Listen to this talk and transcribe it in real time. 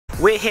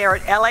We're here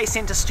at LA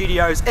Center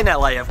Studios in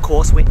LA, of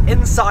course. We're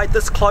inside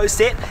this closed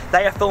set.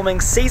 They are filming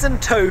season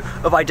 2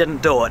 of I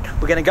Didn't Do It.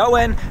 We're gonna go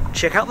in,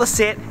 check out the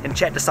set, and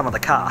chat to some of the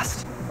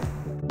cast.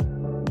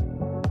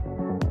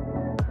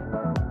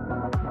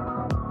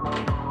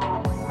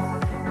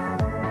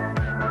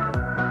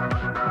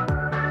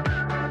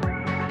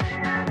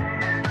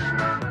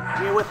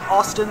 We're with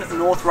Austin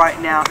North right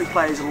now, who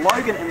plays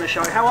Logan in the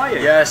show. How are you?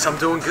 Yes, I'm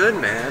doing good,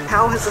 man.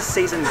 How has this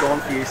season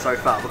gone for you so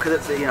far? Because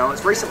it's, you know,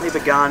 it's recently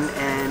begun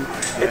and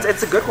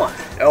it's a good one.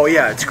 Oh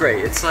yeah, it's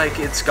great. It's like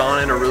it's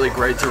gone in a really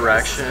great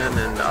direction,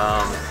 and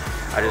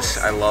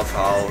I love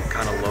how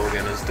kind of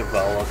Logan has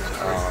developed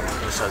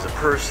just as a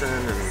person,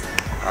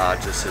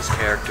 and just his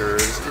character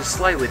is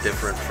slightly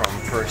different from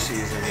first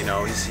season. You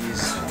know, he's you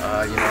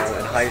know,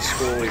 in high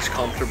school he's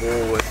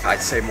comfortable with,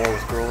 I'd say, more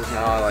with girls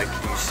now. Like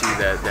you see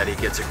that he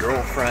gets a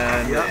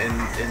girlfriend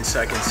in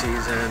second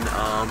season,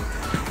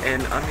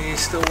 and I mean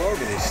he's still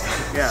Logan. He's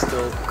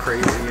still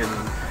crazy,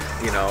 and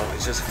you know,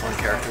 he's just a fun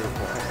character to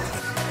play.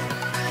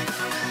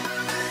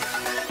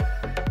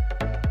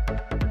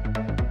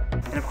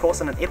 And of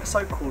course, in an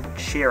episode called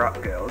Cheer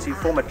Up Girls, you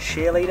form a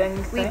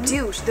cheerleading thing? We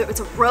do. It's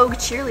a rogue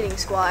cheerleading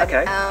squad.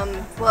 Okay.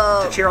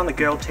 Well, to cheer on the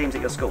girl teams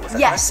at your school, is that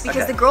yes, right?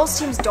 because the girls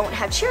teams don't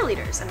have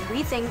cheerleaders, and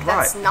we think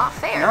that's not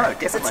fair. No,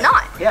 because definitely. it's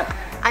not. Yeah.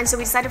 And so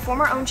we decided to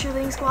form our own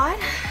cheerleading squad,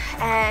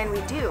 and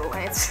we do,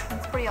 and it's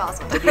pretty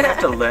awesome. Did you have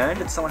to learn?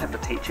 Did someone have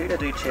to teach you to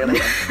do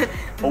cheerleading?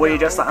 Or were you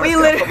just like, we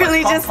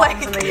literally just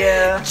like in the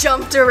air?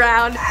 Jumped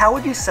around. How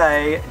would you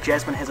say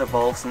Jasmine has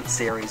evolved since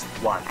series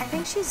 1? I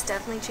think she's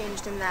definitely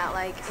changed in that,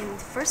 like, in the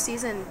first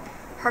season,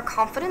 her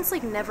confidence,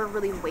 like, never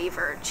really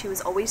wavered. She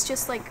was always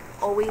just, like,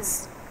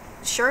 always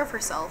sure of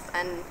herself,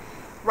 and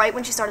right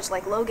when she started to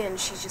like Logan,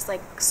 she just,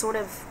 like, sort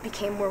of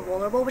became more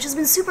vulnerable, which has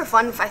been super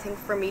fun, I think,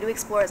 for me to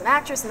explore as an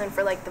actress, and then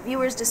for, like, the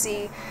viewers to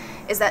see,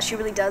 is that she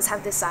really does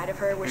have this side of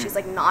her where she's,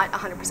 like, not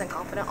 100%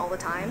 confident all the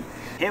time.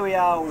 Here we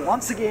are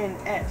once again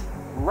at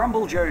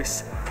Rumble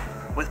Juice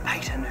with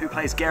Peyton, who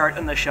plays Garrett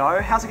in the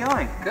show. How's it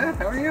going? Good,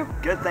 how are you?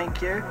 Good,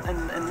 thank you.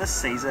 In this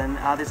season,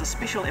 there's a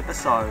special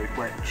episode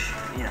which,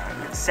 you know,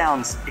 it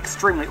sounds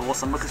extremely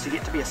awesome because you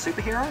get to be a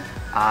superhero.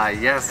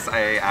 Yes,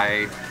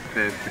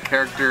 the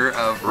character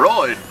of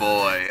Roid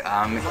Boy,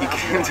 he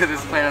came to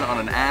this planet on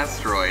an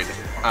asteroid.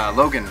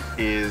 Logan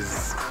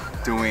is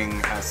doing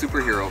a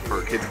superhero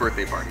for kids'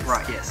 birthday parties.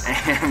 Right, yes.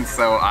 And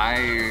so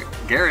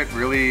Garrett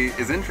really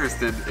is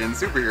interested in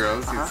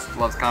superheroes. He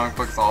loves comic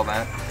books, all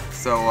that.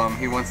 So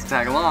he wants to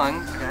tag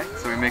along. Okay.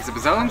 So he makes up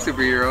his own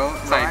superhero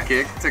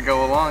sidekick to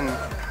go along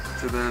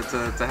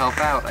to help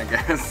out, I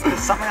guess.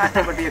 Something I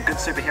think would be a good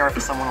superhero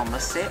for someone on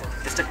this set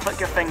is to click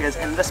your fingers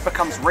and this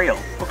becomes real.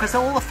 Because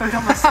all the food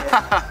on the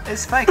set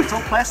is fake, it's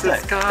all plastic.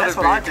 It's gotta That's be,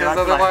 what I do. because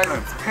otherwise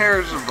it's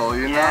perishable,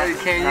 you know? You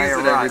can't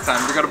use it every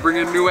time. You gotta bring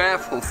in new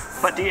apples.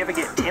 But do you ever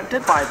get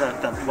tempted by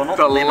well, not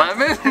the lemons?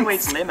 lemon? Who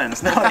eats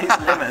lemons? No one eats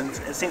lemons.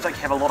 It seems like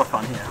you have a lot of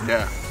fun here.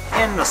 Yeah.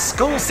 In the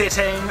school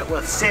setting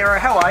with Sarah,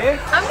 how are you?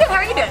 I'm good, how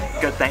are you doing?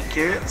 Good, thank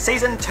you.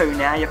 Season 2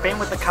 now, you've been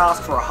with the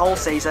cast for a whole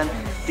season.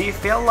 Do you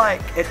feel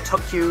like it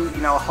took you,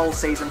 you know, a whole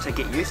season to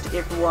get used to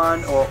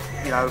everyone, or,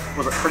 you know,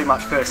 was it pretty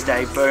much first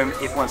day, boom,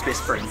 everyone's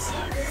best friends?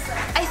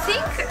 I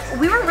think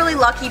we were really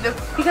lucky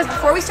because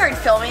before we started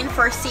filming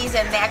first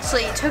season, they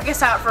actually took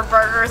us out for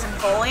burgers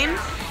and bowling.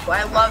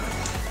 I love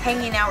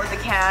hanging out with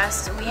the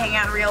cast. We hang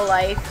out in real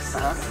life,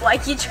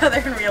 like each other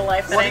in real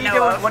life. What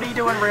do you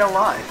do in real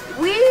life?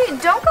 We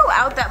don't go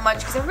out that much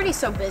because everybody's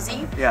so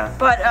busy. Yeah.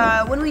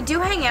 But when we do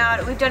hang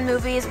out, we've done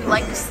movies. We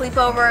like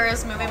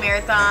sleepovers, movie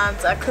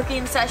marathons,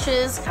 cooking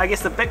sessions. I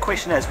guess the big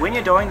question is, when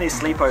you're doing these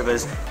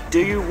sleepovers, do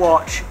you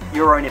watch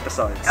your own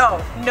episodes?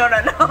 Oh, no.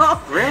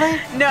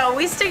 Really? No,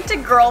 we stick to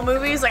girl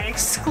movies, like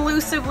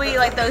exclusively,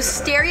 like those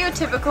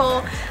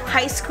stereotypical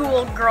high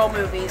school girl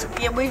movies.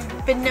 Yeah,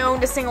 we've been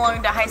known to sing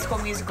along to High School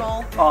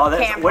Musical,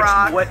 Camp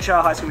Rock. Which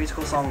High School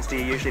Musical songs do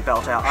you usually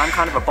belt out? I'm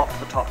kind of a bop to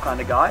the top kind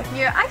of guy.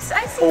 Yeah, I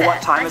see Or that.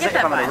 what time is it?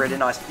 If I'm in a really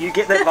nice. You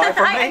get that vibe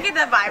from me? I get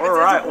that vibe. All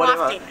right, it's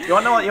whatever. wafting. You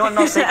want to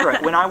know a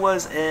secret? When I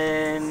was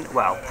in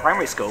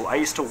primary school, I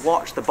used to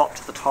watch the bop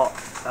to the top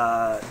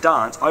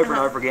dance over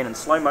and over again in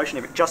slow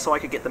motion, just so I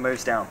could get the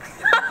moves down.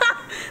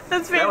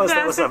 That's fantastic.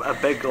 That was a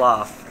big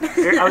laugh.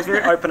 I was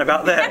very open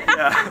about that.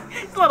 Yeah.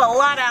 You let a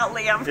lot out,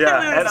 Liam.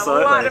 Yeah, you let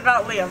absolutely. a lot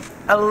about Liam.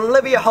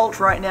 Olivia Holt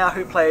right now,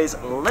 who plays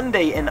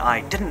Lindy in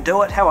I Didn't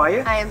Do It. How are you?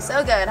 I am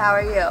so good, how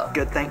are you?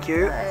 Good, thank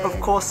you. Good. Of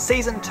course,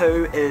 season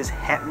 2 is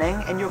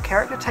happening, and your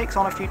character takes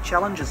on a few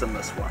challenges in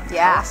this one.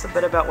 Yeah. Tell us a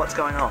bit about what's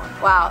going on.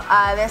 Wow,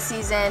 this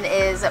season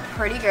is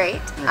pretty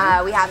great.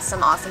 We have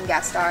some awesome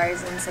guest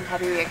stars and some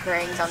heavy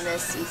reoccurrings on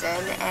this season,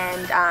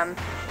 and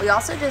we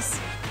also just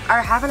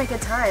are having a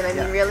good time. I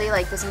mean, really,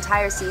 like, this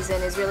entire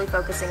season is really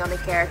focusing on the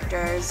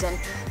characters and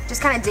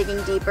just kind of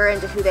digging deeper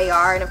into who they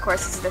are. And of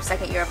course, this is their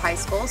second year of high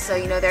school, so,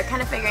 you know, they're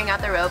kind of figuring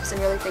out the ropes and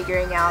really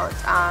figuring out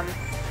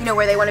you know,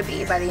 where they want to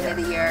be by the end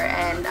of the year,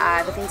 and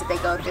the things that they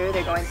go through,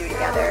 they're going through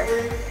together.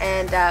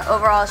 And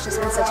overall, it's just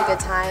been such a good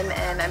time,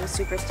 and I'm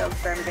super stoked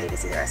for everybody to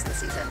see the rest of the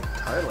season.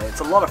 Totally, it's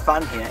a lot of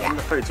fun here, and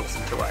the food's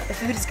awesome too. The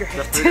food is great.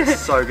 The food is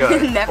so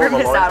good. Never All the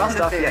miss loads out and on the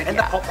stuff, food. yeah. And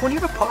the popcorn, you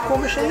have a popcorn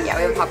machine? Yeah,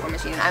 we have a popcorn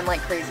machine. I'm like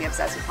crazy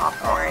obsessed with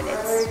popcorn.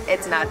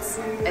 It's nuts.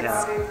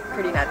 It's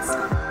pretty nuts.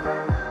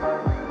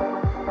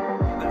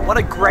 What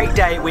a great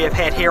day we have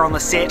had here on the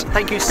set.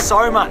 Thank you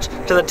so much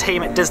to the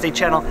team at Disney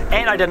Channel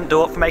and I Didn't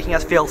Do It for making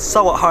us feel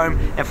so at home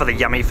and for the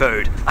yummy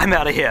food. I'm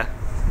out of here.